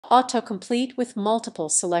Autocomplete with multiple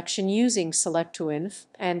selection using select2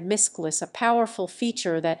 and mysql is a powerful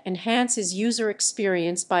feature that enhances user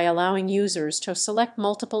experience by allowing users to select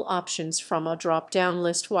multiple options from a drop-down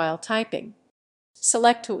list while typing.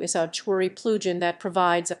 Select2 is a jquery plugin that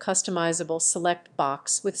provides a customizable select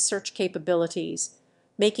box with search capabilities,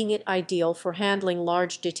 making it ideal for handling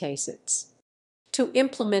large datasets. To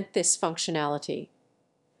implement this functionality,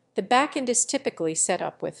 the backend is typically set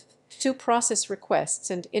up with to process requests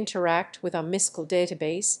and interact with a mysql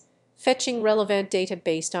database, fetching relevant data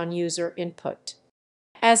based on user input.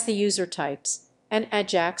 As the user types, an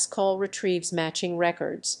ajax call retrieves matching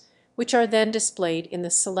records, which are then displayed in the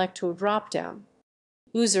select2 dropdown.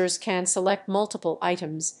 Users can select multiple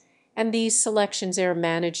items, and these selections are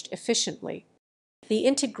managed efficiently. The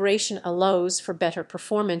integration allows for better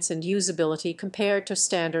performance and usability compared to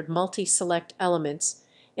standard multi-select elements,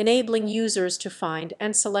 enabling users to find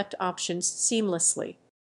and select options seamlessly.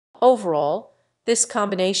 Overall, this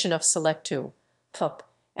combination of select2, pup,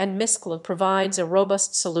 and mysql provides a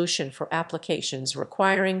robust solution for applications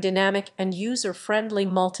requiring dynamic and user-friendly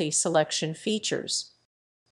multi-selection features.